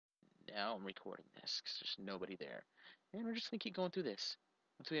now I'm recording this because there's nobody there. And we're just going to keep going through this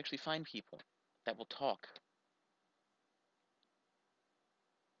until we actually find people that will talk.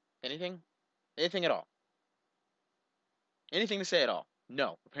 Anything? Anything at all? Anything to say at all?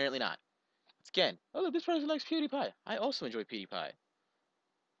 No, apparently not. Again, oh look, this person likes PewDiePie. I also enjoy PewDiePie.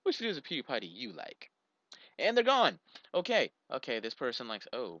 Which videos of PewDiePie do you like? And they're gone. Okay, this person likes,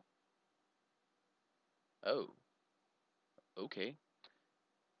 oh, okay.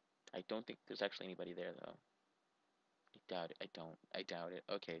 I don't think there's actually anybody there, though. I doubt it. I doubt it.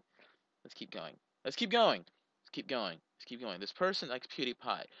 Okay, let's keep going. Let's keep going. Let's keep going. Let's keep going. This person likes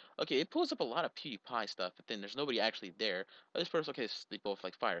PewDiePie. Okay, it pulls up a lot of PewDiePie stuff, but then there's nobody actually there. Oh, this person, okay, they both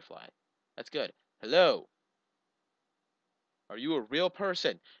like Firefly. That's good. Hello. Are you a real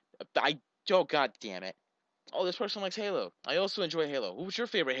person? Oh, god damn it. Oh, this person likes Halo. I also enjoy Halo. Who's your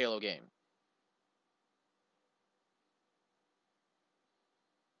favorite Halo game?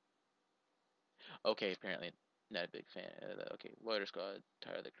 Okay, apparently not a big fan. Okay, Loiter Squad,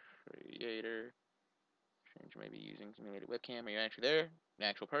 Tyler the Creator. Stranger may be using simulated webcam. Are you actually there? An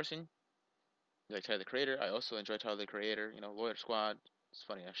actual person? You like Tyler the Creator? I also enjoy Tyler the Creator. You know, Loiter Squad. It's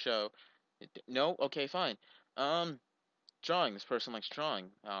funny on show. No? Okay, fine. Drawing. This person likes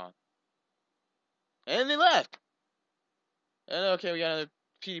drawing. And they left! And okay, we got another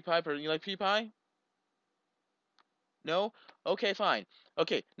PewDiePie person. You like PewDiePie? No? Okay, fine.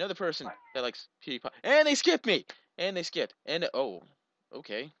 Okay, another person that likes PewDiePie. And they skipped me! And they skipped. And, oh.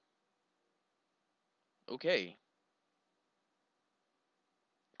 Okay. Okay.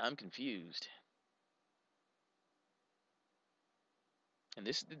 I'm confused. And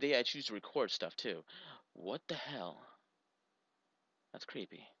this is the day I choose to record stuff, too. What the hell? That's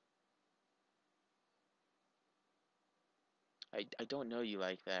creepy. I don't know you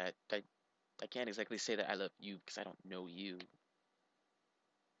like that. I can't exactly say that I love you because I don't know you.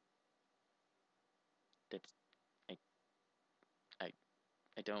 That's I I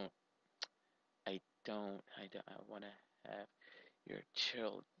I don't I want to have your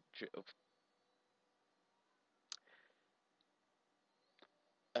children.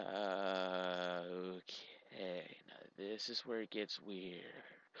 Okay. Now this is where it gets weird.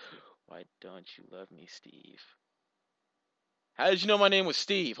 Why don't you love me, Steve? How did you know my name was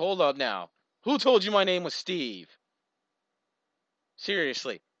Steve? Hold up now. Who told you my name was Steve?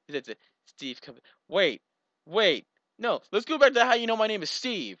 Seriously. Steve. Wait. Wait. No. Let's go back to how you know my name is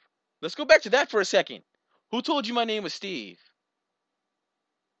Steve. Let's go back to that for a second. Who told you my name was Steve?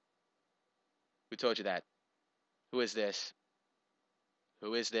 Who told you that? Who is this?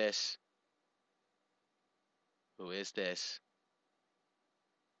 Who is this? Who is this?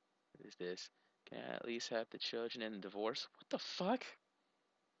 Who is this? Can I at least have the children and the divorce? What the fuck?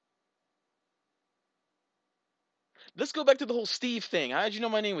 Let's go back to the whole Steve thing. How did you know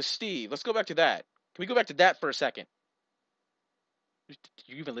my name was Steve? Let's go back to that. Can we go back to that for a second?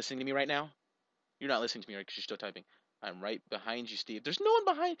 You even listening to me right now? You're not listening to me, right? Because you're still typing. I'm right behind you, Steve. There's no one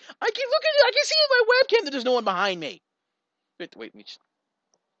behind. I keep looking. I can see in my webcam that there's no one behind me. Wait.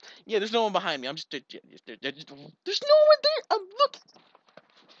 Yeah, there's no one behind me. I'm just. There's no one there. I'm looking.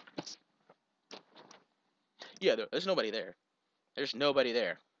 Yeah, there's nobody there. There's nobody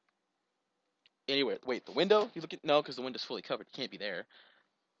there. Anywhere. Wait, the window? You look at no, because the window's fully covered. You can't be there.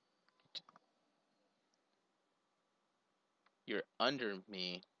 You're under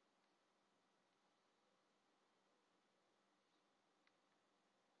me.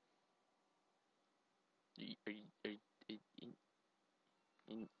 Are you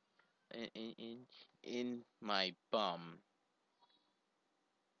in my bum?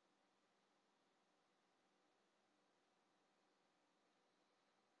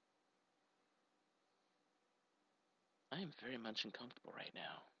 I am very much uncomfortable right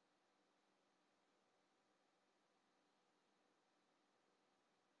now.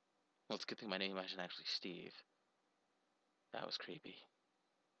 Well, it's a good thing my name isn't actually Steve. That was creepy.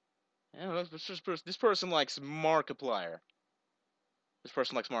 Yeah, this person likes Markiplier. This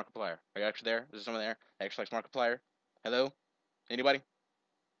person likes Markiplier. Are you actually there? Is there someone there that actually likes Markiplier? Hello? Anybody?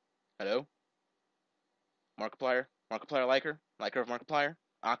 Hello? Markiplier? Markiplier liker? Liker of Markiplier?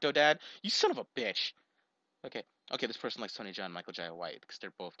 Octodad? You son of a bitch! Okay. Okay, this person likes Tony Jaa, Michael Jai White, because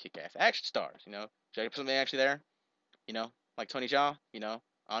they're both kick-ass action stars, you know? Should I put something actually there? You know? Like Tony Jaa, you know?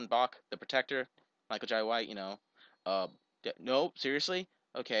 Anbach, The Protector, Michael Jai White, you know? No, seriously?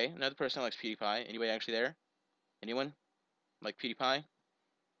 Okay, another person likes PewDiePie. Anybody actually there? Anyone? Like PewDiePie?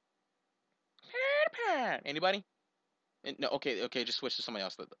 Anybody? No, okay, just switch to somebody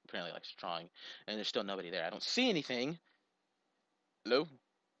else that apparently likes drawing. And there's still nobody there. I don't see anything. Hello? You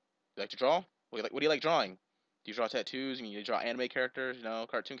like to draw? What do you like drawing? Do you draw tattoos? I mean, you draw anime characters,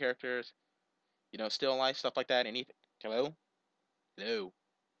 cartoon characters, still life, stuff like that, anything. Hello? Hello?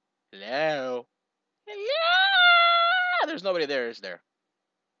 Hello? Hello? There's nobody there, is there?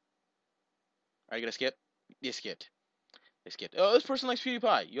 Are you gonna skip? You skipped. They skipped. Oh, this person likes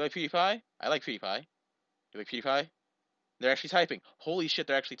PewDiePie. You like PewDiePie? I like PewDiePie. You like PewDiePie? They're actually typing. Holy shit,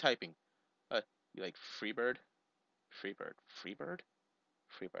 they're actually typing. You like Freebird? Freebird. Freebird?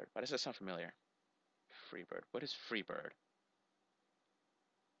 Freebird. Why does that sound familiar? Freebird. What is Freebird?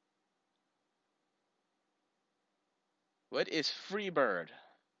 What is Freebird?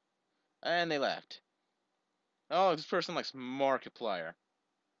 And they left. Oh, this person likes Markiplier.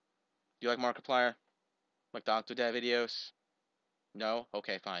 Do you like Markiplier? Like the Octodad videos? No?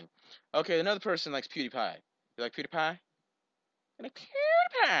 Okay, fine. Okay, another person likes PewDiePie. You like PewDiePie? You like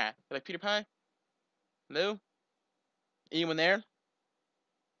PewDiePie? You like PewDiePie? Hello? Anyone there?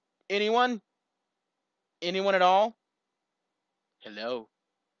 Anyone? Anyone at all? Hello?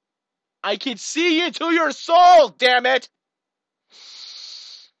 I can see into your soul, damn it!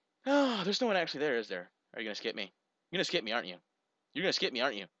 Oh, there's no one actually there, is there? Are you gonna skip me? You're gonna skip me, aren't you? You're gonna skip me,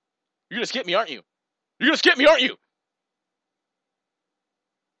 aren't you? You're gonna skip me, aren't you? You're gonna skip me, aren't you?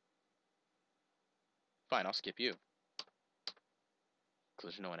 Fine, I'll skip you.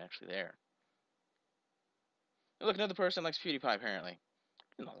 Because there's no one actually there. Look, another person likes PewDiePie, apparently.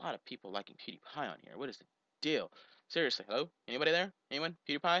 There's a lot of people liking PewDiePie on here. What is the deal? Seriously, hello? Anybody there? Anyone?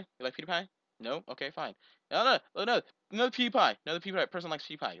 PewDiePie? You like PewDiePie? No? Okay, fine. No. Another PewDiePie. Another PewDiePie person likes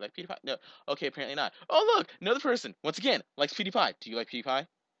PewDiePie. You like PewDiePie? No. Okay, apparently not. Oh, look! Another person, once again, likes PewDiePie. Do you like PewDiePie?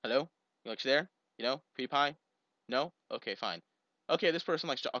 Hello? You like there? PewDiePie? No? Okay, fine. Okay, this person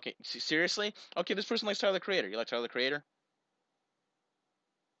likes... Okay, seriously? Okay, this person likes Tyler the Creator. You like Tyler the Creator?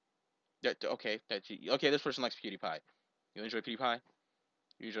 Okay, okay, this person likes PewDiePie. You enjoy PewDiePie?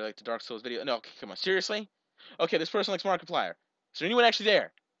 You usually like the Dark Souls video? No, okay, come on, seriously? Okay, this person likes Markiplier. Is there anyone actually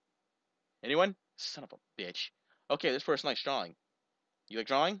there? Anyone? Son of a bitch. Okay, this person likes drawing. You like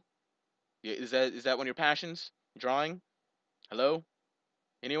drawing? Is that one of your passions? Drawing? Hello?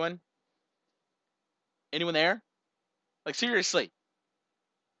 Anyone? Anyone there? Like, seriously.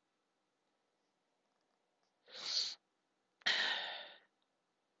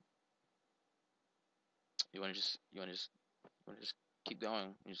 You wanna just keep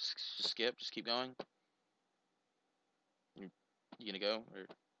going? You just skip? Just keep going? You gonna go? Or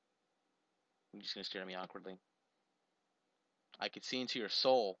you just gonna stare at me awkwardly? I could see into your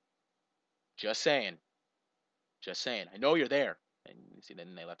soul. Just saying. Just saying. I know you're there. And you see,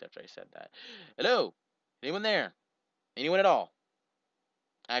 then they left after I said that. Hello? Anyone there? Anyone at all?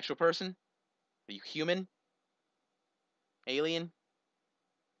 Actual person? Are you human? Alien?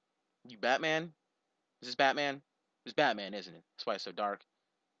 You Batman? Is this Batman? It's Batman, isn't it? That's why it's so dark.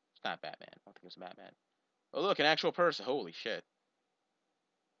 It's not Batman. I don't think it's Batman. Oh, look, an actual person. Holy shit.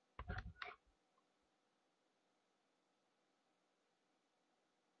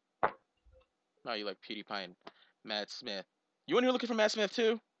 Oh, you like PewDiePie and Matt Smith. You in here looking for Matt Smith,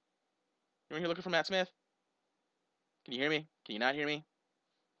 too? You in here looking for Matt Smith? Can you hear me? Can you not hear me?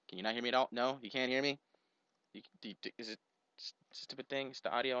 Can you not hear me at all? No? You can't hear me? Is it a stupid thing? Is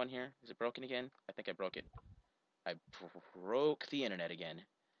the audio on here? Is it broken again? I think I broke it. I broke the internet again.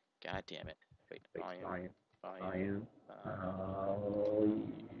 God damn it. Wait, volume.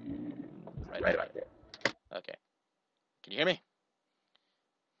 Right about there. Okay. Can you hear me?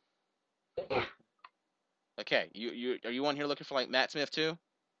 Okay. Are you on here looking for like Matt Smith too?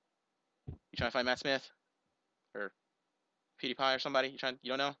 You trying to find Matt Smith? Or PewDiePie or somebody? You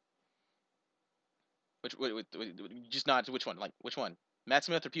don't know? Which just not which one? Like which one? Matt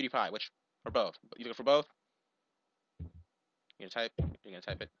Smith or PewDiePie? Which or both? You looking for both? You're gonna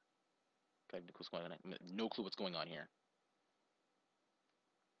type it. I have no clue what's going on here.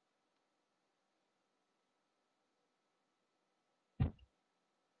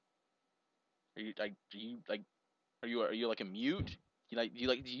 Are you like a mute? Do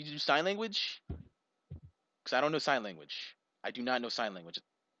you do sign language? Because I don't know sign language. I do not know sign language.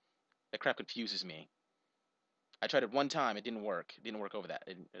 That crap confuses me. I tried it one time. It didn't work. It didn't work over that.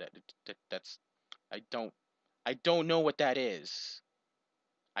 That's. I don't know what that is.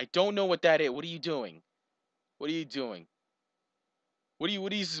 I don't know what that is. What are you doing? What are you doing? What are you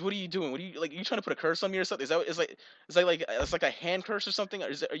doing? What are you like? Are you trying to put a curse on me or something? It's like a hand curse or something? Or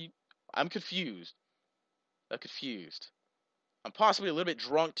are you? I'm confused. I'm confused. I'm possibly a little bit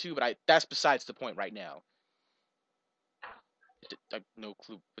drunk too, but that's besides the point right now. I have no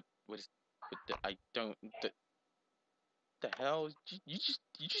clue. I don't. The hell? You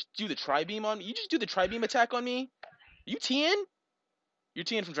just do the tri-beam on me? You just do the tri-beam attack on me? You Tien? You're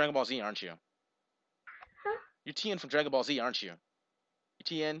Tien from Dragon Ball Z, aren't you? You're Tien from Dragon Ball Z, aren't you? You're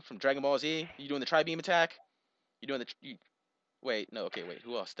Tien from Dragon Ball Z. You doing the Tri-Beam attack? You doing the... wait, no, okay, wait.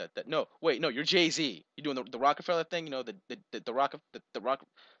 Who else? No, wait, no, you're Jay-Z. You doing the Rockefeller thing? You know, the rock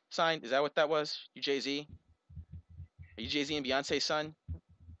sign? Is that what that was? You Jay-Z? Are you Jay-Z and Beyonce's son?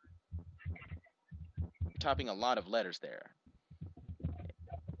 You're topping a lot of letters there.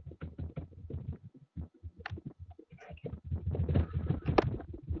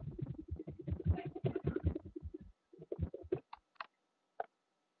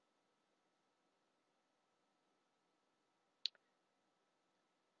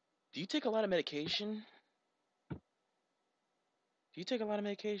 Do you take a lot of medication? Do you take a lot of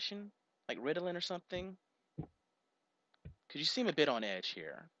medication? Like Ritalin or something? Because you seem a bit on edge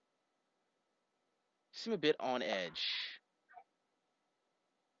here. You seem a bit on edge.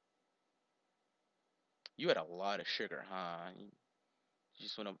 You had a lot of sugar, huh? You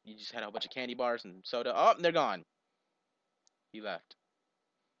just had a bunch of candy bars and soda. Oh, they're gone. He left.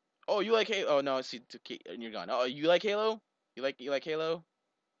 Oh, you like Halo? Oh no, see, and you're gone. Oh, you like Halo? You like Halo?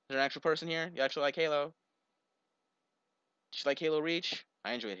 Is there an actual person here? You actually like Halo? Did you like Halo Reach?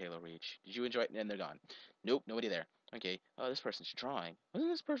 I enjoyed Halo Reach. Did you enjoy it? And they're gone. Nope, nobody there. Okay. Oh, this person's drawing.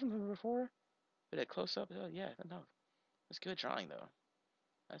 Wasn't this person from before? Did that close up? Oh yeah, no. That's good drawing though.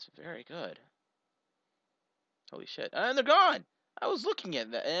 That's very good. Holy shit. And they're gone! I was looking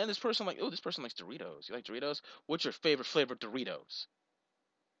at that, and this person like, oh, this person likes Doritos. You like Doritos? What's your favorite flavor of Doritos?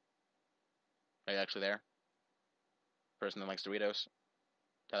 Are you actually there? Person that likes Doritos?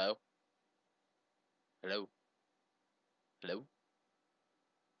 Hello? Hello? Hello?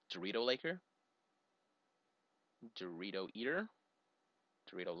 Dorito Laker? Dorito Eater?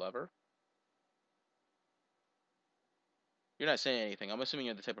 Dorito Lover? You're not saying anything. I'm assuming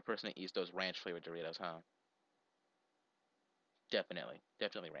you're the type of person that eats those ranch flavored Doritos, huh? Definitely.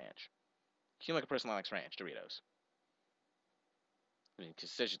 Definitely ranch. You seem like a person that likes ranch Doritos. I mean, because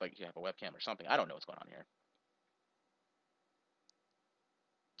it says like you have a webcam or something. I don't know what's going on here.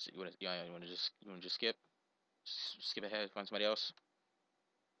 So you want to just skip? Skip ahead, find somebody else.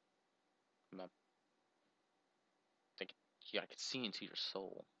 I think I could see into your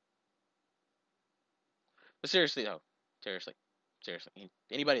soul. But seriously though, seriously,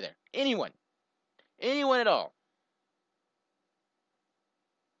 anybody there? Anyone at all?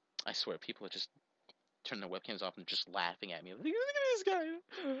 I swear, people are just turning their webcams off and just laughing at me. Look at this guy.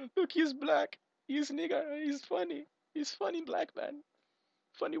 Look, he's black. He's nigger. He's funny. He's funny black man.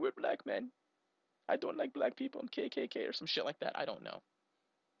 Funny weird black man. I don't like black people. I'm KKK or some shit like that. I don't know.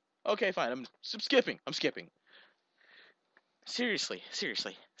 Okay, fine. I'm skipping. Seriously.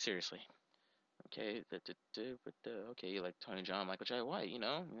 Okay, okay, you like Tony John, Michael Jai White, you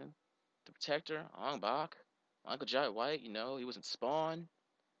know, the Protector, Ong Bak, Michael Jai White, you know, he was in Spawn,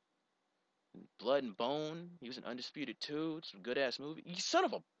 Blood and Bone, he was in Undisputed 2, it's a good ass movie. You son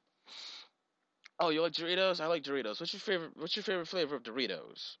of a. Oh, you like Doritos? I like Doritos. What's your favorite flavor of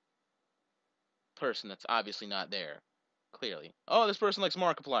Doritos? Person that's obviously not there. Clearly. Oh, this person likes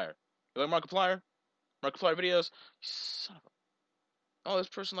Markiplier. You like Markiplier? Markiplier videos? You son of a. Oh, this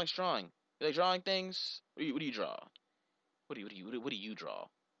person likes drawing. You like drawing things? What do you draw? What do you draw?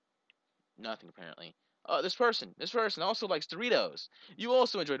 Nothing apparently. Oh, this person also likes Doritos. You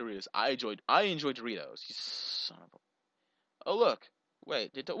also enjoy Doritos. I enjoy Doritos. You son of a. Oh look,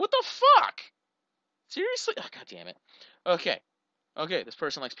 wait, what the fuck? Seriously? Oh, God damn it. Okay, this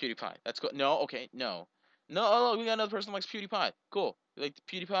person likes PewDiePie. That's good. No, okay, no. Oh, we got another person who likes PewDiePie. Cool. You like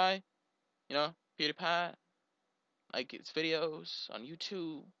PewDiePie? You know, PewDiePie. Like his videos on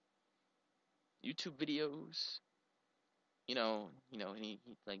YouTube. YouTube videos. He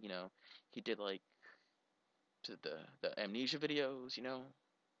like he did like the amnesia videos.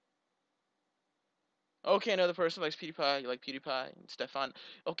 Okay, another person likes PewDiePie. You like PewDiePie? Stefan.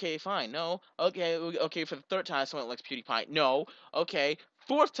 Okay, fine. No. Okay. For the third time, someone likes PewDiePie. No. Okay.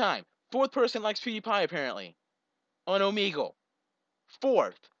 Fourth time. Fourth person likes PewDiePie apparently on Omegle.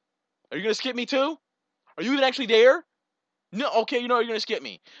 Fourth. Are you gonna skip me too? Are you even actually there? No. Okay, you know you're gonna skip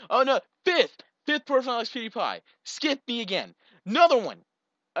me. Oh no. Fifth. Fifth person likes PewDiePie. Skip me again. Another one.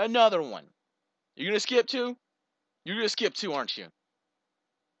 You're gonna skip too? You're gonna skip too, aren't you?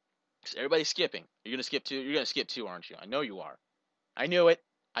 Everybody's skipping. You're gonna skip too. You're gonna skip too, aren't you? I know you are. I knew it.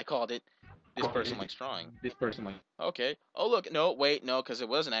 I called it. This person likes drawing. Okay. Oh look. No. Wait. No. Because it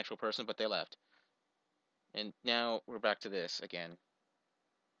was an actual person, but they left. And now we're back to this again.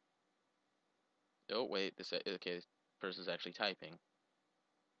 Oh wait. Okay. This person's actually typing.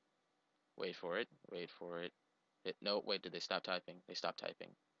 Wait for it. No. Wait. Did they stop typing? They stopped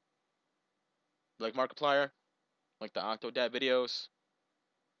typing. Like Markiplier? Like the Octodad videos?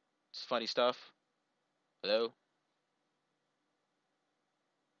 It's funny stuff. Hello?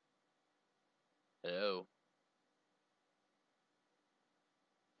 Hello?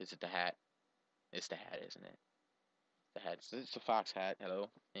 Is it the hat? It's the hat, isn't it? The hat. It's a fox hat. Hello?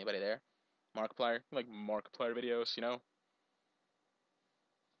 Anybody there? Markiplier? You like Markiplier videos, you know?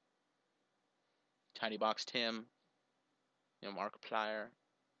 Tiny Box Tim. You know, Markiplier.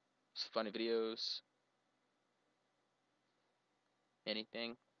 Some funny videos.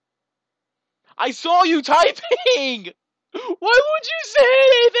 Anything? I saw you typing! Why would you say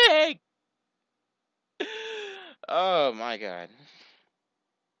anything? Oh my god.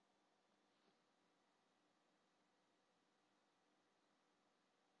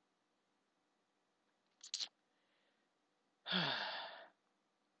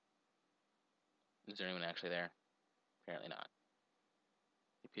 Is there anyone actually there? Apparently not.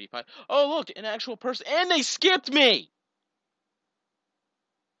 PewDiePie. Oh, look, an actual person. And they skipped me!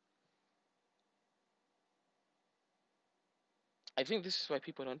 I think this is why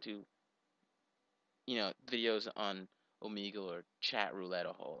people don't do, you know, videos on Omegle or chat roulette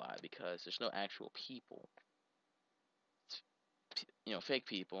a whole lot, because there's no actual people. It's, you know, fake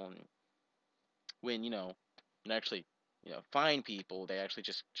people. And when, you know, actually, you know, find people, they actually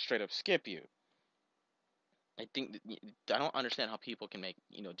just straight up skip you. I think I don't understand how people can make,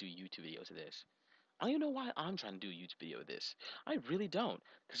 you know, do YouTube videos of this. I don't even know why I'm trying to do a YouTube video of this. I really don't,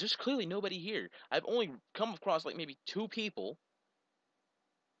 because there's clearly nobody here. I've only come across like maybe 2 people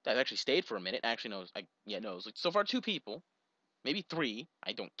that actually stayed for a minute. Actually, no, it's like so far 2 people, maybe 3.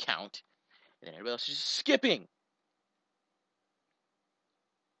 I don't count, and then everybody else is just skipping.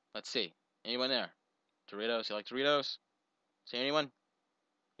 Let's see, anyone there? Doritos, you like Doritos? See anyone?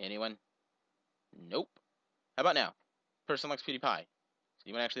 Anyone? Nope. How about now? Person likes PewDiePie. Is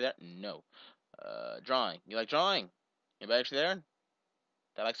anyone actually there? No. Drawing. You like drawing? Anybody actually there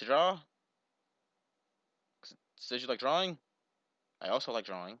that likes to draw? Says you like drawing? I also like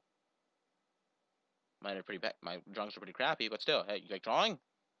drawing. Mine are pretty bad. My drawings are pretty crappy, but still. Hey, you like drawing?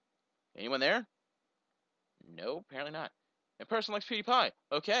 Anyone there? No, apparently not. A person likes PewDiePie.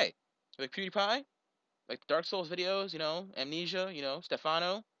 Okay. You like PewDiePie? Like the Dark Souls videos, you know, Amnesia, you know,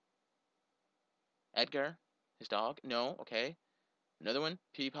 Stefano, Edgar, his dog. No, okay. Another one,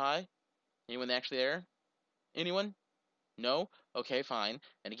 PewDiePie. Anyone actually there? Anyone? No? Okay, fine.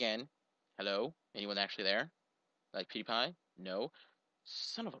 And again, hello? Anyone actually there? Like PewDiePie? No.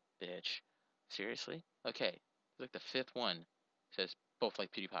 Son of a bitch. Seriously? Okay. Like the 5th one. It says both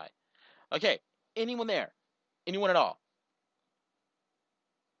like PewDiePie. Okay. Anyone there? Anyone at all?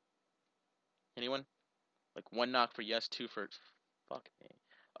 Anyone? Like 1 knock for yes, 2 for fuck me.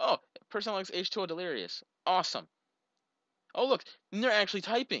 Oh, person likes H2O Delirious. Awesome. Oh look, they're actually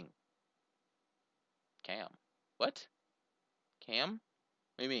typing. Cam. What? Cam?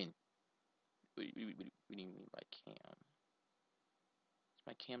 What do you mean? What do you mean by cam? Is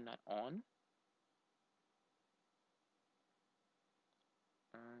my cam not on?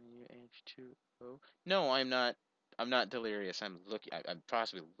 H2O. No, I'm not. I'm not Delirious. I'm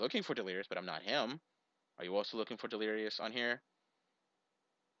possibly looking for Delirious, but I'm not him. Are you also looking for Delirious on here?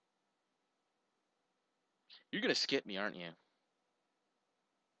 You're gonna skip me, aren't you?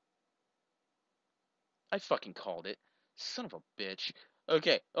 I fucking called it. Son of a bitch.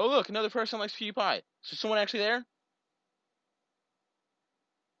 Okay. Oh look, another person likes PewDiePie. So someone actually there?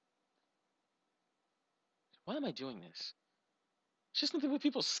 Why am I doing this? It's just nothing but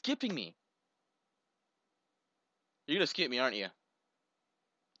people skipping me. You're gonna skip me, aren't you?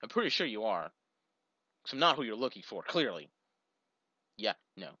 I'm pretty sure you are. Because I'm not who you're looking for, clearly. Yeah,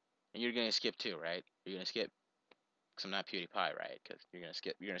 no. And you're gonna skip too, right? You're gonna skip? Because I'm not PewDiePie, right? Because you're gonna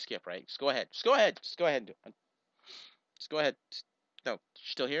skip. You're gonna skip, right? Just go ahead. Just go ahead. Just go ahead and do it. Just go ahead. No,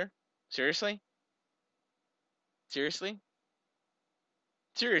 still here? Seriously? Seriously?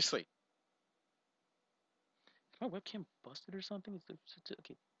 Seriously? Is my webcam busted or something?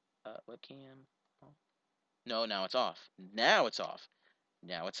 Okay. Webcam. Oh. No, now it's off. Now it's off.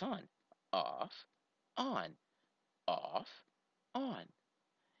 Now it's on. Off. On. Off. On.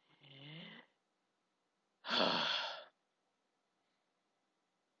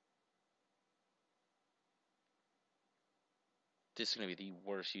 This is gonna be the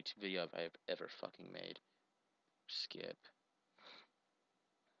worst YouTube video I've ever fucking made. Skip.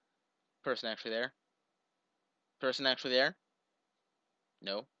 Person actually there? Person actually there?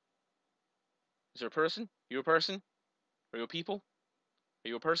 No. Is there a person? You a person? Are you a people? Are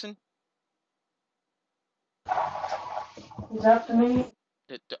you a person? Is that for me?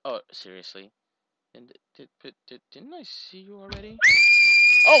 Oh, seriously? And didn't I see you already?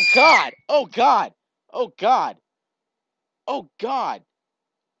 Oh God! Oh God! Oh God! Oh God!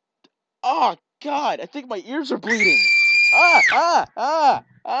 Oh God, I think my ears are bleeding.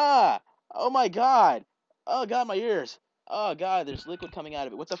 Ah. Oh my God. Oh God, my ears. Oh God, there's liquid coming out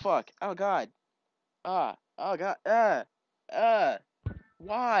of it. What the fuck? Oh God. Oh God.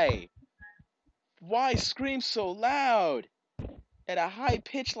 Why? Why scream so loud at a high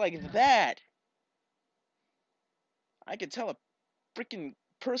pitch like that? I could tell a freaking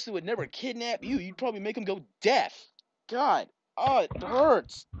person would never kidnap you. You'd probably make him go deaf. God. Oh, it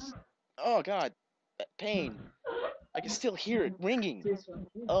hurts. Oh God. That pain. I can still hear it ringing.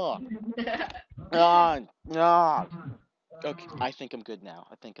 Oh. Ah. Okay, I think I'm good now.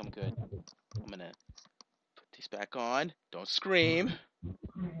 I think I'm good. I'm gonna put these back on. Don't scream.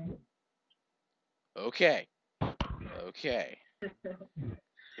 Okay. Okay.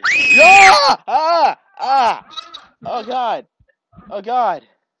 Ah! Oh God. Oh God.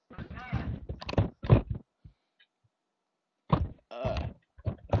 Uh.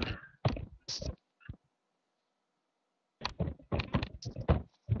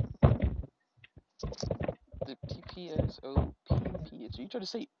 The PPSOPP. So you trying to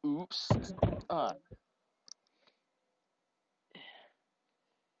say oops? Uh.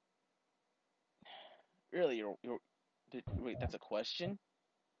 Really? Wait, that's a question?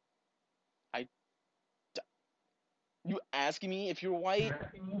 I. You asking me if you're white?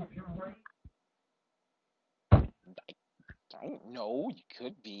 I don't know. You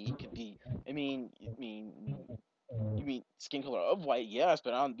could be. Could be. You mean skin color of white? Yes,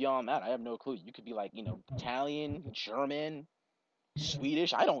 but beyond that, I have no clue. You could be like, Italian, German,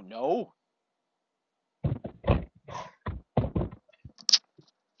 Swedish. I don't know.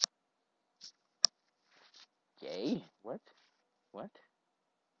 Gay? What? What?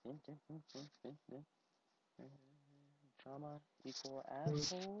 Drama equal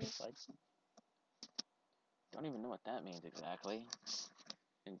assholes? I don't even know what that means exactly.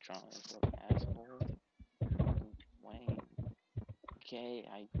 And drama equal asshole. Wayne. Gay?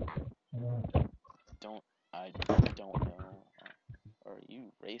 Don't. I don't know. Are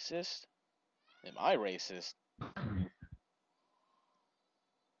you racist? Am I racist?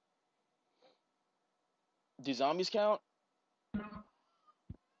 Do zombies count?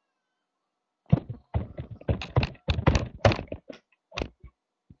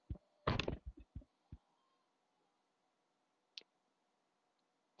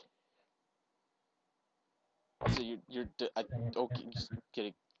 So okay, just get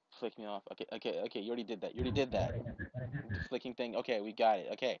it, flick me off. Okay. You already did that. You already did that. The flicking thing. Okay, we got it.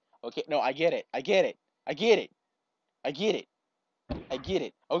 Okay. No, I get it. I get it. I get it. I get it. I get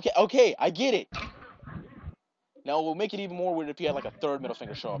it. Okay. I get it. Now we'll make it even more weird if you had like a third middle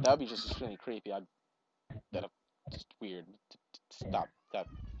finger show up. That would be just extremely creepy. That just weird. Stop.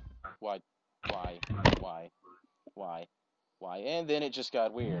 Why? Why? Why? Why? Why? And then it just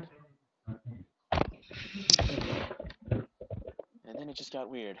got weird. And then it just got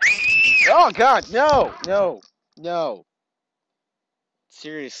weird. Oh God, no.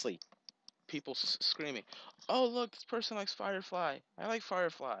 Seriously, people screaming. Oh look, this person likes Firefly. I like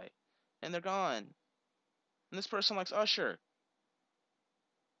Firefly, and they're gone. And this person likes Usher.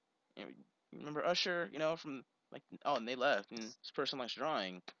 You remember Usher? From like and they left. And this person likes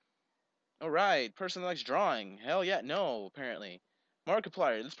drawing. All right, person likes drawing. Hell yeah, no. Apparently,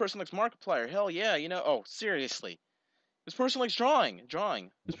 Markiplier. This person likes Markiplier. Hell yeah, Oh, seriously, this person likes drawing. Drawing.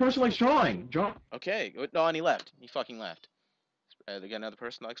 This person likes drawing. Okay. No, and he left. He fucking left. They got another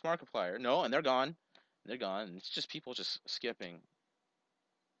person that likes Markiplier. No, and they're gone. They're gone. It's just people just skipping.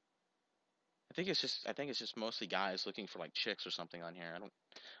 I think it's just mostly guys looking for like chicks or something on here.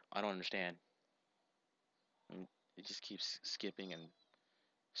 I don't understand. I mean, it just keeps skipping and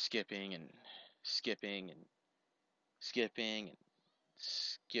skipping and skipping and skipping and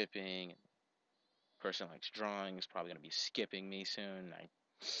skipping. And person likes drawing is probably gonna be skipping me soon. I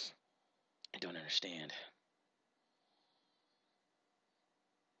don't understand.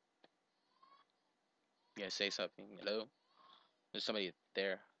 You guys say something? Hello? There's somebody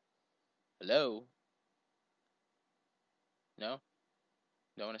there. Hello? No?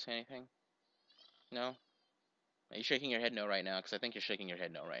 Don't want to say anything? No? Are you shaking your head no right now? Because I think you're shaking your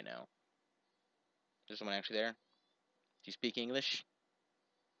head no right now. Is there someone actually there? Do you speak English?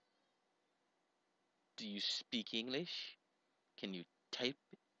 Do you speak English? Can you type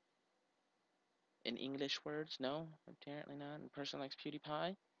in English words? No? Apparently not. And person likes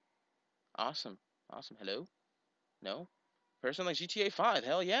PewDiePie? Awesome. Awesome. Hello? No? Person likes GTA 5?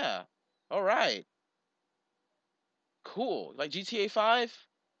 Hell yeah. Alright. Cool. Like GTA 5?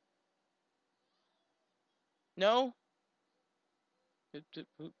 No?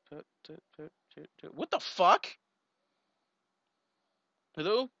 What the fuck?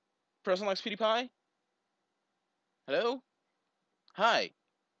 Hello? Person likes PewDiePie? Hello? Hi.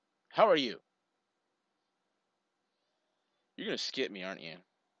 How are you? You're gonna skip me, aren't you?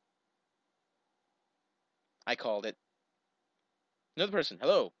 I called it. Another person.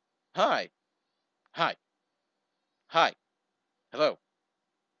 Hello. Hi. Hi. Hi. Hello.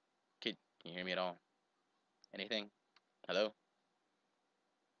 Can you hear me at all? Anything? Hello?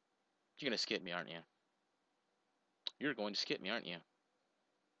 You're gonna skip me, aren't you? You're going to skip me, aren't you?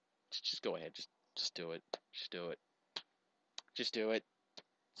 Just go ahead. Just do it. Just do it. Just do it.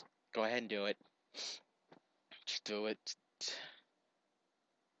 Go ahead and do it. Just do it.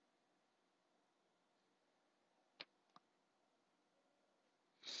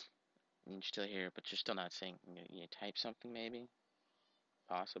 You're still here, but you're still not saying. You type something, maybe?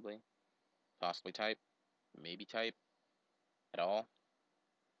 Possibly. Possibly type. Maybe type. At all.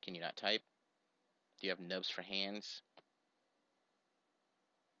 Can you not type? Do you have nubs for hands?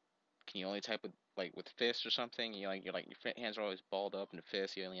 Can you only type with fists or something? Your hands are always balled up in the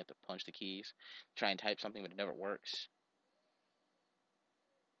fist. You only have to punch the keys. Try and type something, but it never works.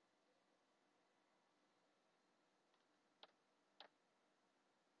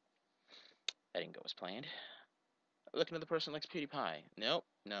 That didn't go as planned. Look, another person likes PewDiePie. Nope.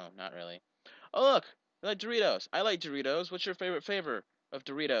 No, not really. Oh, look! I like Doritos. I like Doritos. What's your favorite flavor of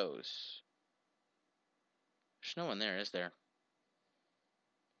Doritos? There's no one there, is there?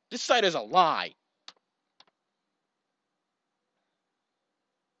 This site is a lie!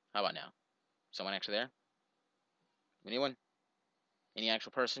 How about now? Someone actually there? Anyone? Any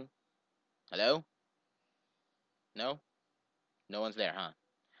actual person? Hello? No? No one's there, huh?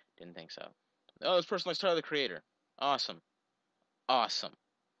 Didn't think so. Oh, this person likes Tyler the Creator. Awesome. Awesome.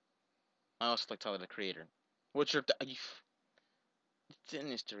 I also like Tyler the Creator. What's your... It's in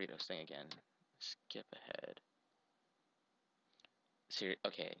this Doritos thing again. Skip ahead.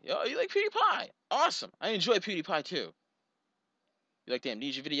 Okay. Oh, you like PewDiePie? Awesome. I enjoy PewDiePie too. You like the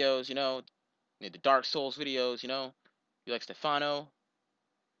Amnesia videos, the Dark Souls videos, You like Stefano?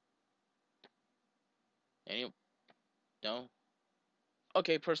 Any? No?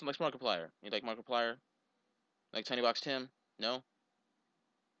 Okay, person likes Markiplier. You like Markiplier? Like Tiny Box Tim? No?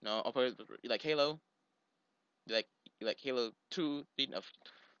 No? You like Halo? You like Halo 2? You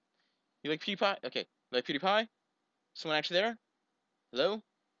like PewDiePie? Okay. You like PewDiePie? Someone actually there? Hello?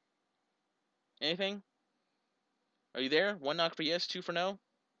 Anything? Are you there? One knock for yes, two for no?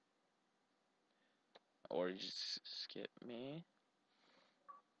 Or you just skip me?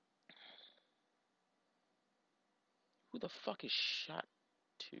 Who the fuck is shot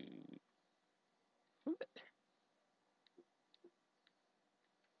to? Who the...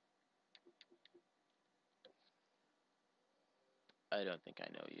 I don't think I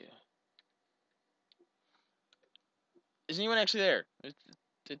know you. Is anyone actually there?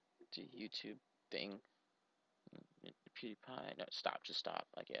 The YouTube thing. PewDiePie. No, stop. Just stop,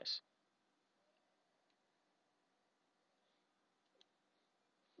 I guess.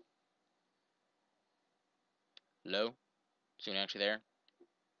 Hello? Is anyone actually there?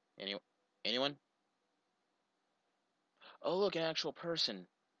 Anyone? Oh, look, an actual person.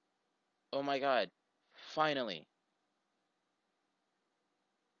 Oh my god. Finally.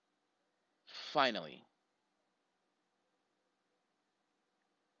 Finally.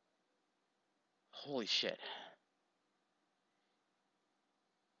 Holy shit.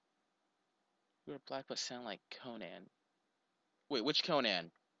 You're black but sound like Conan. Wait, which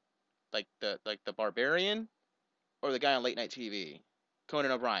Conan? Like the barbarian? Or the guy on late night TV?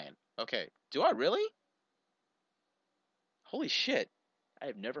 Conan O'Brien. Okay. Do I really? Holy shit. I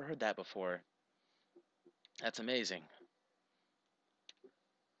have never heard that before. That's amazing.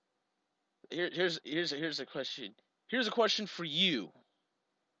 Here's a question. Here's a question for you.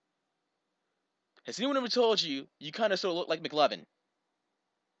 Has anyone ever told you you kind of sort of look like McLovin?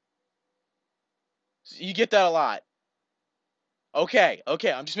 You get that a lot. Okay,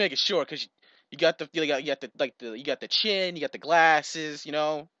 I'm just making sure because you got the chin, you got the glasses, you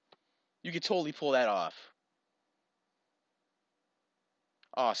could totally pull that off.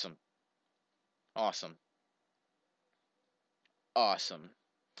 Awesome, awesome, awesome.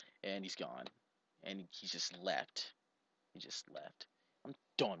 And he's gone, and he just left. He just left. I'm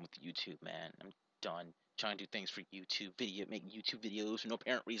done with YouTube, man. I'm done trying to do things for YouTube making YouTube videos for no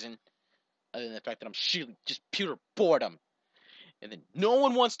apparent reason other than the fact that I'm sheerly just pure boredom. And then no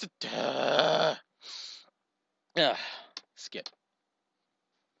one wants to. Skip.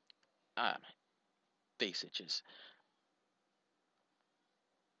 My face itches.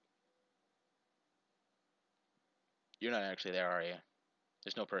 You're not actually there, are you?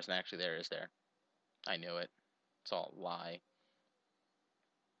 There's no person actually there, is there? I knew it. It's all a lie.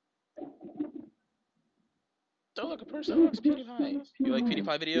 Oh, look, a person who likes PewDiePie. You like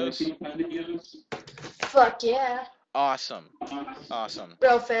PewDiePie videos? Fuck yeah. Awesome. Awesome.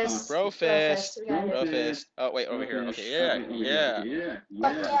 Brofist. Brofist. We got it. Brofist. Oh, wait, over here. Okay, yeah, yeah.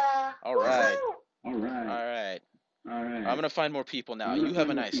 Fuck yeah. All right. Woohoo. All right. I'm gonna find more people now. You have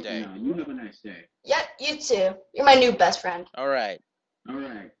a nice day. Yep, you too. You're my new best friend. All right.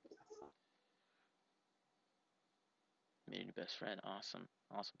 Made a new best friend. Awesome.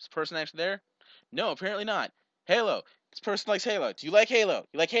 Awesome. Is this person actually there? No, apparently not. Halo. This person likes Halo. Do you like Halo?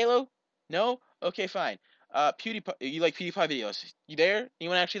 You like Halo? No? Okay, fine. PewDiePie. You like PewDiePie videos? You there?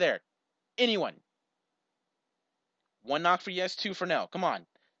 Anyone actually there? Anyone? One knock for yes, two for no. Come on.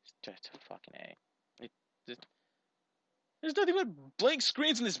 Just fucking A. There's nothing but blank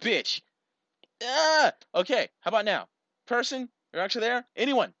screens in this bitch. Ah! Okay, how about now? Person, you're actually there?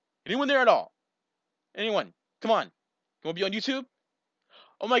 Anyone? Anyone there at all? Anyone? Come on. You want to be on YouTube?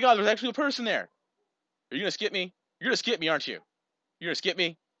 Oh my god, there's actually a person there. Are you gonna skip me? You're gonna skip me, aren't you? You're gonna skip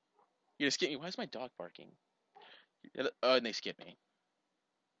me? You're gonna skip me? Why is my dog barking? Oh, and they skip me.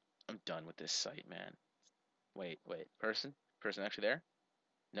 I'm done with this site, man. Wait. Person? Person actually there?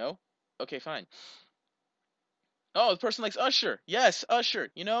 No? Okay, fine. Oh, the person likes Usher. Yes, Usher.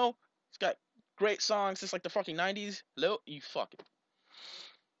 You know, he's got great songs since like the fucking 90s. Hello? You fucking.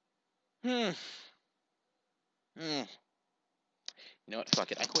 Hmm. You know what?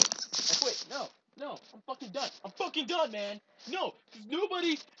 Fuck it. I quit. No. I'm fucking done. I'm fucking done, man. No. There's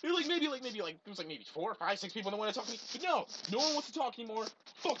nobody. There's like maybe there's like maybe 4, 5, 6 people that want to talk to me. But no one wants to talk anymore.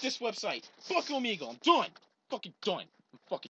 Fuck this website. Fuck Omegle. I'm done. Fucking done. I'm fucking